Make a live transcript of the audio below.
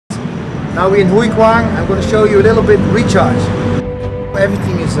Now we're in Hui Kwang. I'm going to show you a little bit recharge.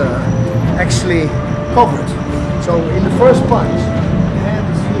 Everything is actually covered. So in the first punch, the hand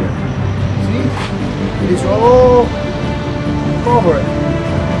is here. See? It is all covered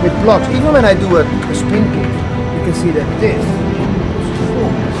with blocks. Even when I do a spin kick, you can see that this is full.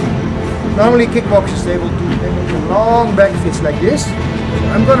 Normally kickboxers, they will do long back fists like this.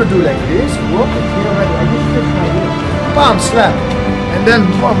 I'm gonna do like this. Whoop, you know, I just fix my heel. Palm slap, and then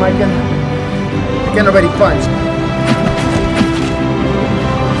boom, I can already punch.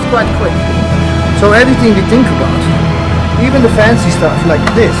 It's quite quick. So everything we think about, even the fancy stuff like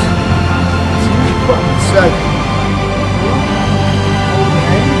this, it's like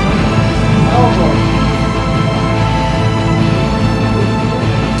elbow.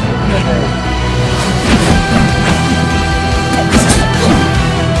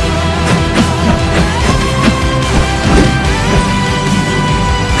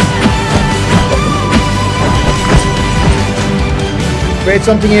 Create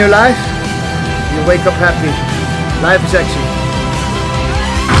something in your life, you wake up happy. Life is action.